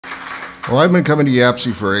Well, I've been coming to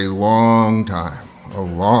YAPC for a long time,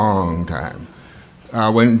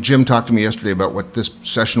 when Jim talked to me yesterday about what this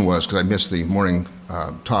session was, because I missed the morning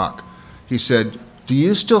talk, he said, do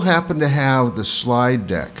you still happen to have the slide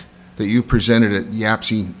deck that you presented at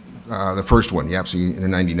YAPC, the first one, YAPC in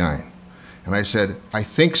 '99? And I said, I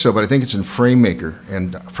think so, but I think it's in FrameMaker,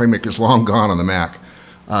 and FrameMaker's long gone on the Mac.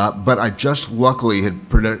 But I just luckily had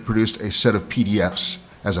produced a set of PDFs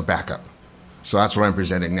as a backup. So that's what I'm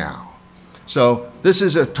presenting now. So this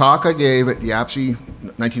is a talk I gave at YAPC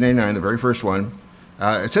 1999, the very first one.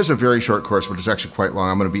 It says a very short course, but it's actually quite long.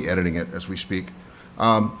 I'm going to be editing it as we speak.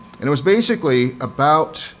 And it was basically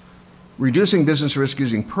about reducing business risk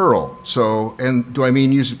using Perl. So, and do I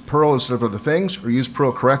mean use Perl instead of other things, or use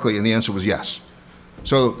Perl correctly? And the answer was yes.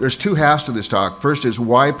 So there's two halves to this talk. First is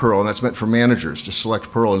why Perl, and that's meant for managers to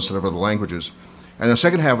select Perl instead of other languages. And the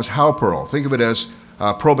second half is how Perl. Think of it as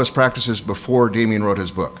Perl best practices before Damien wrote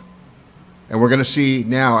his book. And we're going to see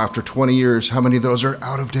now, after 20 years, how many of those are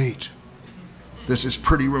out of date. This is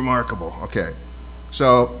pretty remarkable. Okay,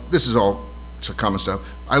 so this is all common stuff.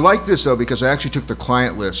 I like this, though, because I actually took the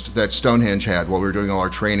client list that Stonehenge had while we were doing all our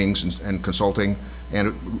trainings and consulting, and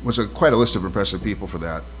it was quite a list of impressive people for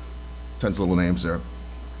that. Tons of little names there.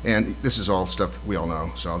 And this is all stuff we all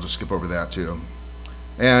know, so I'll just skip over that, too.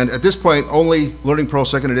 And at this point, only Learning Perl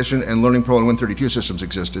 2nd edition and Learning Perl and Win32 systems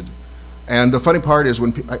existed. And the funny part is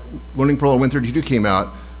when Learning Perl and Win32 came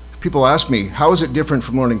out, people asked me, how is it different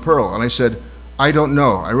from Learning Perl? And I said, I don't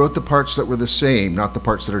know. I wrote the parts that were the same, not the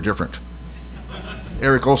parts that are different.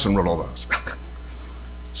 Eric Olson wrote all those.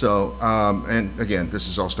 So, and again, this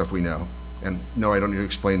is all stuff we know. And no, I don't need to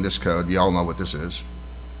explain this code. You all know what this is.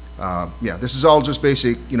 Yeah, this is all just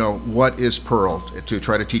basic, you know, what is Perl, to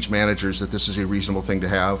try to teach managers that this is a reasonable thing to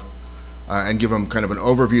have, and give them kind of an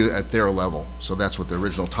overview at their level. So that's what the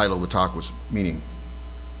original title of the talk was meaning.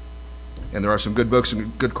 And there are some good books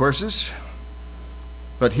and good courses.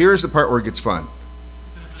 But here's the part where it gets fun.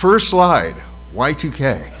 First slide,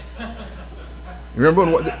 Y2K.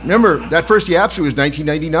 Remember that first YAPC was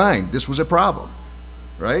 1999. This was a problem,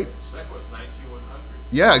 right? Second was 9100.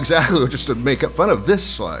 Yeah, exactly. Just to make fun of this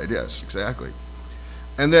slide. Yes, exactly.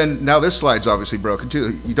 And then now this slide's obviously broken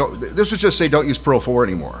too. This was just say don't use Perl 4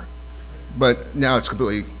 anymore, but now it's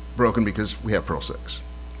completely broken because we have Perl 6.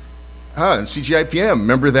 And CGI PM,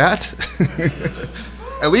 remember that?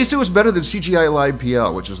 At least it was better than CGI Live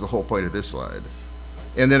PL, which was the whole point of this slide.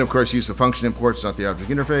 And then, of course, use the function imports, not the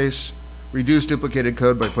object interface. Reduce duplicated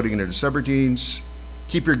code by putting it into subroutines.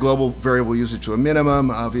 Keep your global variable usage to a minimum,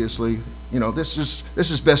 obviously. You know, this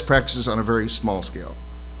is best practices on a very small scale.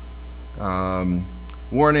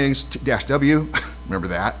 Warnings, -W, remember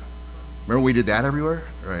that? Remember we did that everywhere?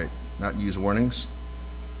 Right, not use warnings.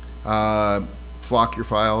 Flock your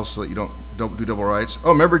files so that you don't do double writes.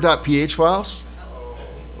 Oh, remember .ph files?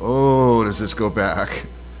 Oh, does this go back?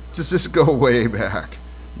 Does this go way back?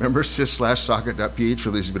 Remember sys/socket.ph for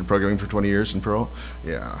those who've been programming for 20 years in Perl?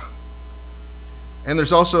 Yeah. And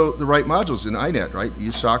there's also the right modules in inet, right?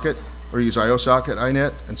 Use socket or use IOsocket,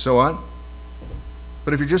 inet, and so on.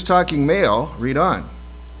 But if you're just talking mail, read on.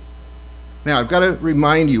 Now, I've got to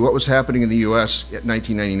remind you what was happening in the US at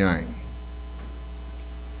 1999.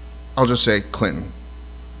 I'll just say Clinton.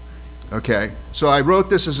 Okay, so I wrote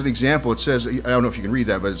this as an example. It says, I don't know if you can read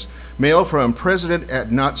that, but it's mail from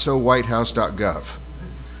president@notsowhitehouse.gov.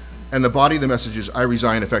 And the body of the message is, I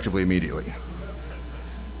resign effectively immediately.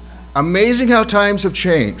 Amazing how times have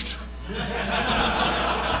changed.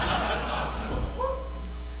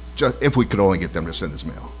 Just, if we could only get them to send this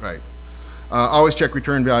mail, right? Always check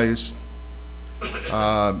return values.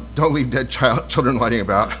 Don't leave dead children lighting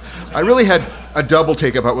about. I really had a double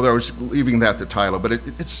take about whether I was leaving that the title, but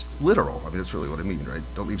it's literal. I mean, that's really what I mean, right?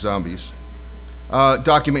 Don't leave zombies.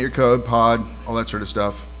 Document your code, pod, all that sort of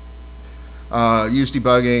stuff. Use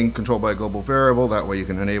debugging, controlled by a global variable. That way you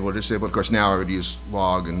can enable or disable. Of course, now I would use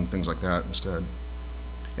log and things like that instead.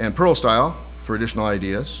 And Perl style for additional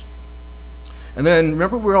ideas. And then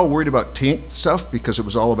remember we were all worried about taint stuff because it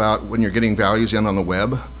was all about when you're getting values in on the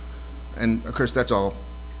web. And of course that's all,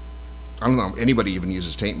 I don't know, anybody even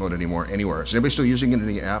uses taint mode anymore anywhere. Is anybody still using it in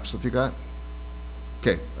any apps that you got?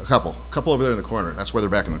 Okay, a couple over there in the corner. That's why they're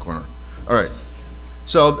back in the corner. All right.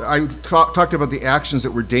 So I talked about the actions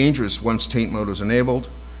that were dangerous once taint mode was enabled,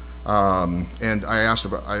 and I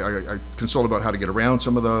consulted about how to get around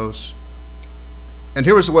some of those. And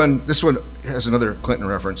here was the one. This one has another Clinton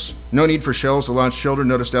reference. No need for shells to launch children.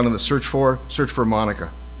 Notice down in the search for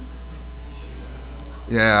Monica.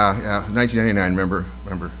 Yeah, 1999. Remember.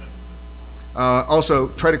 Also,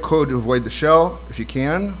 try to code to avoid the shell if you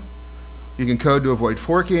can. You can code to avoid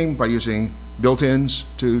forking by using built-ins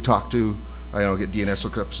to talk to, get DNS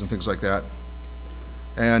lookups and things like that.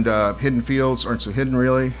 And hidden fields aren't so hidden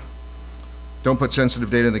really. Don't put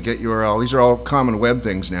sensitive data in the get URL. These are all common web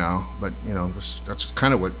things now, but that's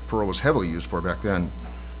kind of what Perl was heavily used for back then.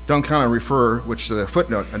 Don't count on refer, which the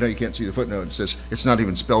footnote, I know you can't see the footnote, it says it's not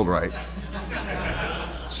even spelled right.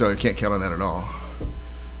 So you can't count on that at all.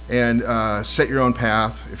 And set your own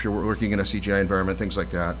path if you're working in a CGI environment, things like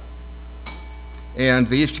that. And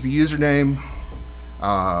the HTTP username,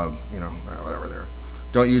 whatever there.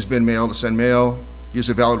 Don't use bin mail to send mail. Use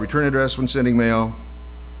a valid return address when sending mail.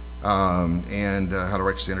 And how to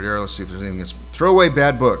write standard error. Let's see if there's anything that's... Throw away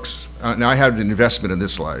bad books. Now I have an investment in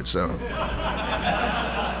this slide, so...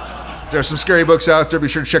 There are some scary books out there. Be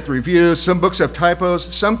sure to check the reviews. Some books have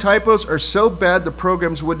typos. Some typos are so bad the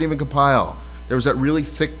programs wouldn't even compile. There was that really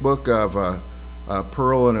thick book of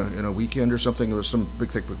Perl in a weekend or something. There was some big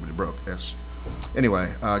thick book, but it broke. Yes.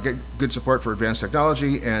 Anyway, get good support for advanced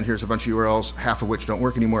technology, and here's a bunch of URLs, half of which don't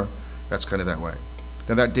work anymore. That's kind of that way.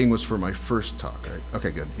 Now that ding was for my first talk, right?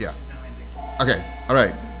 Okay, good. Yeah. Okay. All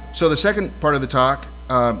right. So the second part of the talk.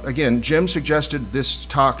 Again, Jim suggested this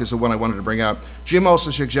talk is the one I wanted to bring out. Jim also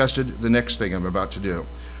suggested the next thing I'm about to do.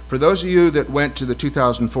 For those of you that went to the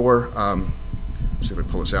 2004, let's see if I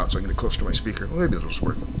pull this out so I can get close to my speaker. Well, maybe this will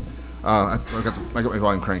work. I got my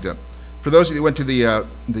volume cranked up. For those of you that went to the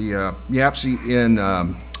YAPC in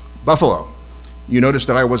Buffalo, you noticed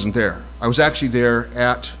that I wasn't there. I was actually there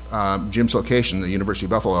at Jim's location, the University of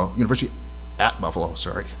Buffalo. University at Buffalo,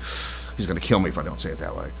 sorry. He's going to kill me if I don't say it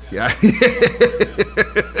that way. Yeah,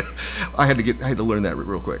 I had to learn that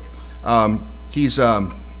real quick.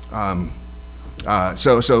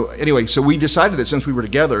 Anyway, so we decided that since we were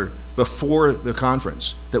together before the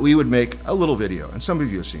conference, that we would make a little video, and some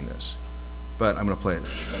of you have seen this, but I'm going to play it.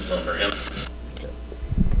 Okay.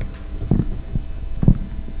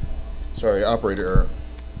 Sorry, operator error.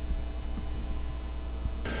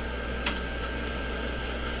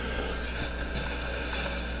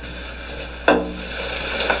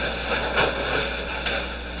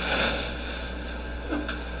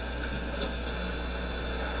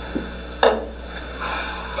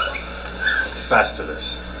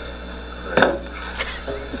 Festivus.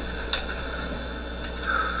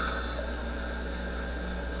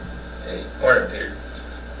 Hey, morning, Peter.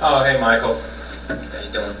 Oh, hey, Michael. How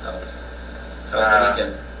you doing? How's the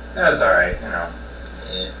weekend? That was all right, Yeah.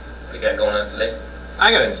 What you got going on today?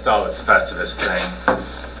 I gotta install this Festivus thing.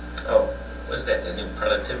 Oh, what's that? The new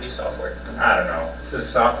productivity software? I don't know. This is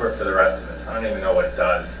software for the rest of us. I don't even know what it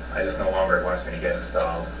does. I just know Lumber wants me to get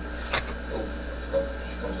installed. Oh,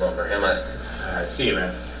 here comes Lumber. Am I? All right, see you,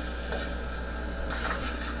 man.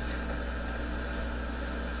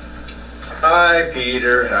 Hi,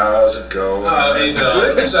 Peter. How's it going? Oh, hey, Bill.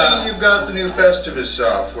 Good to see you've got the new Festivus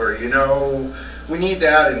software. We need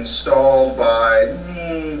that installed by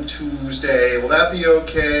Tuesday. Will that be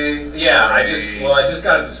okay? Yeah, I just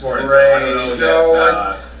got it this morning. I don't know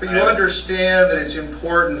yet. But you understand that it's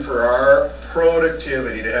important for our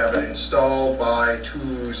productivity to have it installed by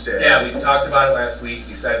Tuesday. Yeah, we talked about it last week.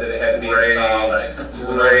 You said that it had to be installed.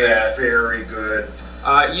 Great, very good.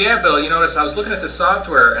 Yeah, Bill, you notice I was looking at the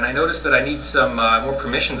software and I noticed that I need some more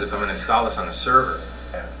permissions if I'm going to install this on the server.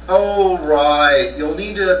 Oh, right. You'll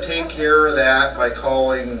need to take care of that by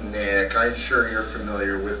calling Nick. I'm sure you're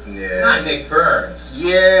familiar with Nick. Not Nick Burns.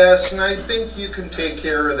 Yes, and I think you can take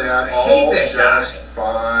care of that all just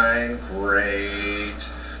fine.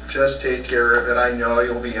 Great. Just take care of it. I know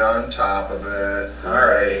you'll be on top of it. All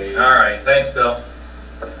right. Thanks, Bill.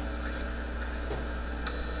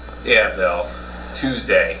 Yeah, Bill.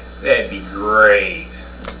 Tuesday. That'd be great.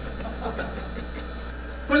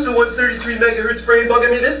 Who's the 133 megahertz brain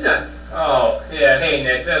bugging me this time? Oh, yeah. Hey,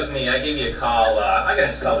 Nick, that was me. I gave you a call. I gotta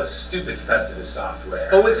install this stupid Festivus software.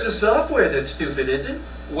 Oh, it's the software that's stupid, is it?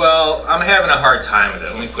 Well, I'm having a hard time with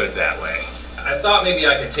it. Let me put it that way. I thought maybe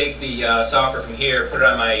I could take the software from here, put it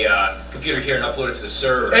on my computer here, and upload it to the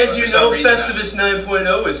server. As you know, Festivus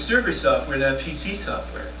 9.0 is server software, not PC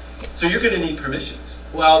software. So you're going to need permissions.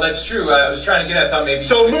 Well, that's true. I was trying to get it. I thought maybe...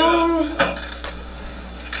 So move!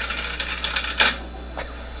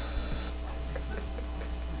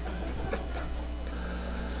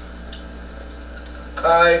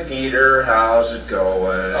 Hi, Peter. How's it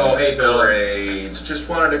going? Oh, hey, Bill. Great. Just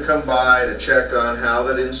wanted to come by to check on how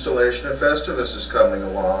that installation of Festivus is coming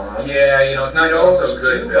along. Yeah, it's not going so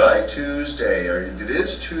good, Bill. By Tuesday. It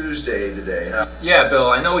is Tuesday today, huh? Yeah, Bill,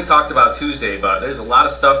 I know we talked about Tuesday, but there's a lot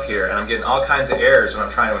of stuff here, and I'm getting all kinds of errors when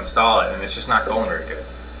I'm trying to install it, and it's just not going very good.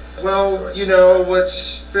 Well, you know,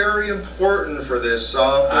 what's very important for this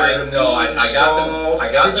software to be installed.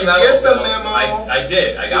 I got Did the you memo. get the Bill. memo? I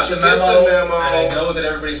did. I got Did the you get memo. the memo? And I know that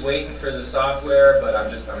everybody's waiting for the software, but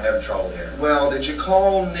I'm having trouble here. Well, did you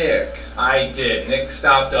call Nick? I did. Nick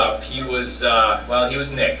stopped up. He was, he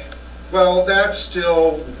was Nick. Well, that's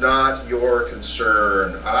still not your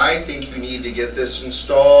concern. I think you need to get this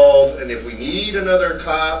installed, and if we need another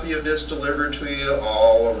copy of this delivered to you,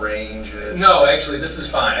 I'll arrange it. No, actually, this is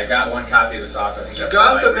fine. I got one copy of the software. I think You that's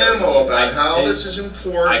all got the I really memo need. about how did. this is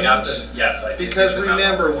important? I got the, yes, I did. Because get the memo.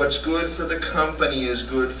 remember, what's good for the company is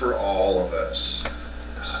good for all of us.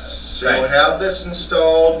 So Thanks. we'll have this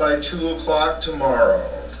installed by 2 o'clock tomorrow.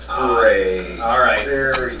 Great. All right.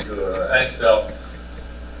 Very good. Thanks, Bill.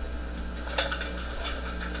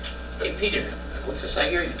 Hey, Peter, what's this I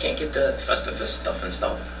hear? You can't get the Festivus stuff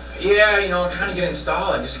installed. Yeah, you know, I'm trying to get it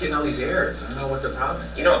installed. I'm just getting all these errors. I don't know what the problem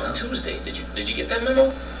is. You know, it's Tuesday. Did you get that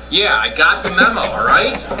memo? Yeah, I got the memo, all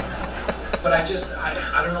right? But I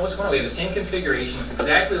don't know what's going on. We have the same configuration. It's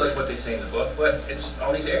exactly like what they say in the book, but it's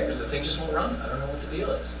all these errors. The thing just won't run. I don't know what the deal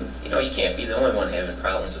is. You know, you can't be the only one having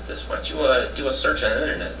problems with this. Why don't you do a search on the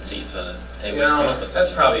internet and see if anybody's come up with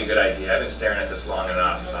that's probably a good idea. I've been staring at this long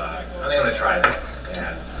enough. I think I'm going to try that.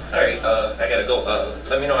 Yeah. All right, I gotta go.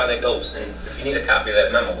 Let me know how that goes, and if you need a copy of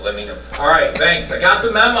that memo, let me know. All right, thanks. I got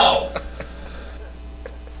the memo.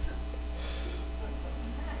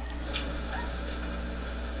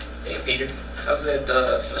 Hey, Peter, how's that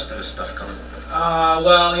Festivus stuff coming?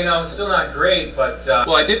 Well, you know, it's still not great, but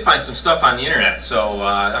well, I did find some stuff on the internet, so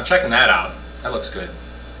I'm checking that out. That looks good.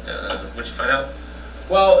 What'd you find out?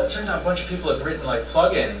 Well, it turns out a bunch of people have written like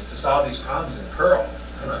plugins to solve these problems in Perl.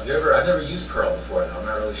 I don't know. I've never used Perl before, though. I'm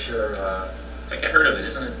not really sure. I think I heard of it.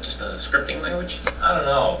 Isn't it just a scripting language? I don't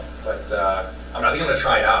know, but I think I'm gonna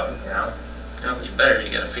try it out. You know. No, you better.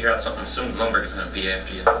 You gotta figure out something soon. Lumberg's gonna be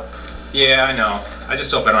after you. Yeah, I know. I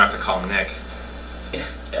just hope I don't have to call Nick.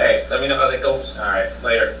 All right, let me know how that goes. All right,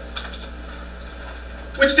 later.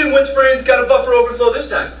 Which dimwit's brain's got a buffer overflow this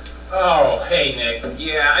time? Oh, hey Nick.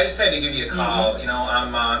 Yeah, I just had to give you a call. You know,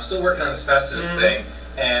 I'm still working on this Festivus thing,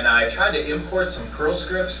 and I tried to import some Perl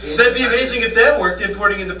scripts. That'd be amazing if that worked,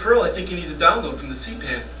 importing into Perl. I think you need to download from the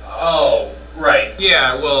CPAN. Oh, right.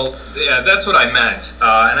 Yeah, well, yeah, that's what I meant.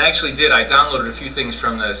 And I actually did. I downloaded a few things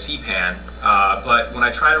from the CPAN, but when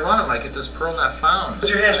I try to run them, I get this Perl not found. Is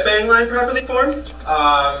your hash bang line properly formed?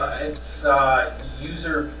 It's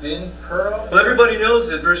user bin Perl. Well, everybody knows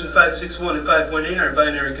that version 5.6.1 and 5.8 aren't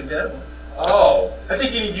binary compatible. Oh. I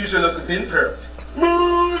think you need user local bin Perl.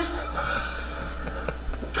 Move!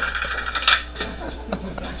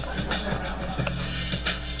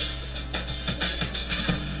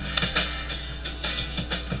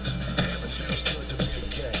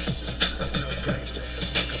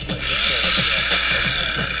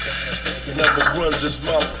 Runs this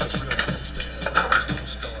mouth.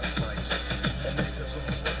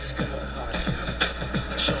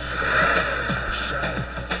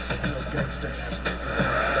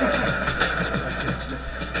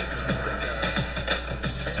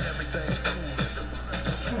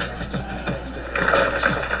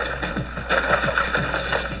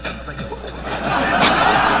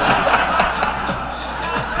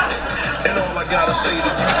 And all I gotta say to you,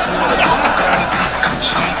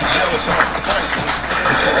 show us how the prices.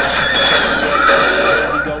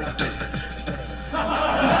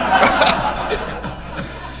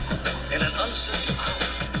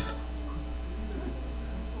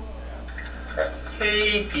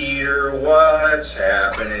 Hey Peter, what's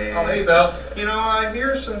happening? Oh, hey Bill. You know, I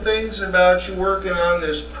hear some things about you working on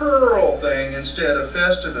this Perl thing instead of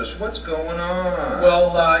Festivus. What's going on?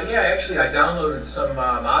 Well, yeah, actually, I downloaded some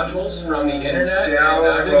modules from the internet, and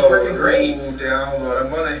everything's working great. Download.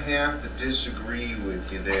 I'm going to have to disagree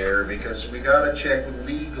with you there because we got to check with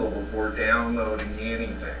legal before downloading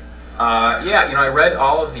anything. Yeah, you know, I read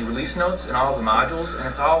all of the release notes and all of the modules, and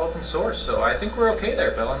it's all open source, so I think we're okay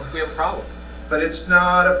there, Bill. I don't think we have a problem. But it's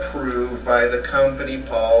not approved by the company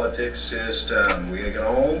politics system. We can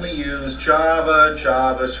only use Java,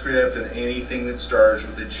 JavaScript, and anything that starts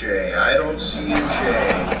with a J. I don't see a J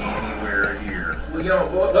anywhere here. Well, you know,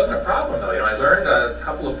 it wasn't a problem, though. You know, I learned a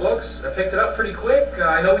couple of books. I picked it up pretty quick.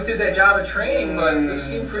 I know we did that Java training, but this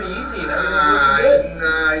seemed pretty easy, and everything's working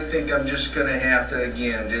good. I think I'm just going to have to,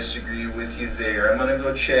 again, disagree with you there. I'm going to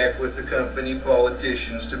go check with the company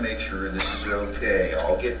politicians to make sure this is okay.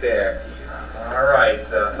 I'll get back to you. All right,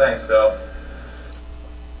 thanks, Bill.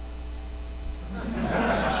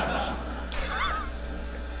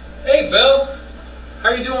 Hey, Bill. How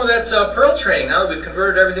are you doing with that Perl training? Now that we've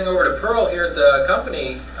converted everything over to Perl here at the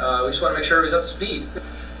company, we just want to make sure everybody's up to speed.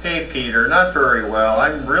 Hey, Peter, not very well.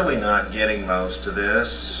 I'm really not getting most of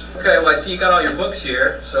this. Okay, well, I see you got all your books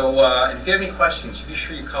here, so if you have any questions, you be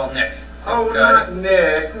sure you call Nick. Oh, Okay. not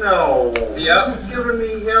Nick, no. Yep. He's giving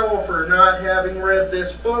me hell for not having read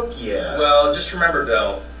this book yet. Well, just remember,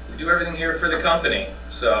 Bill, we do everything here for the company,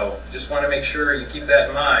 so just want to make sure you keep that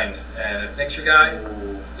in mind. And if Nick's your guy,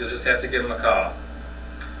 you'll just have to give him a call.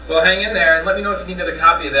 Well, hang in there and let me know if you need another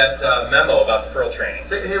copy of that memo about the Perl training.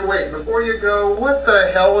 Hey, wait, before you go, what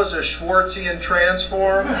the hell is a Schwartzian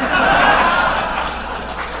transform?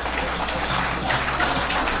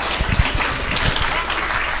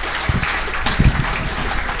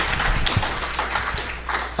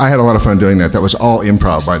 I had a lot of fun doing that. That was all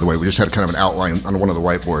improv, by the way. We just had kind of an outline on one of the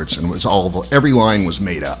whiteboards, and it was every line was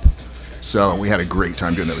made up. So we had a great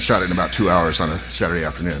time doing that. We shot it in about 2 hours on a Saturday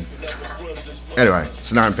afternoon. Anyway,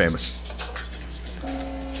 so now I'm famous.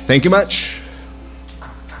 Thank you much.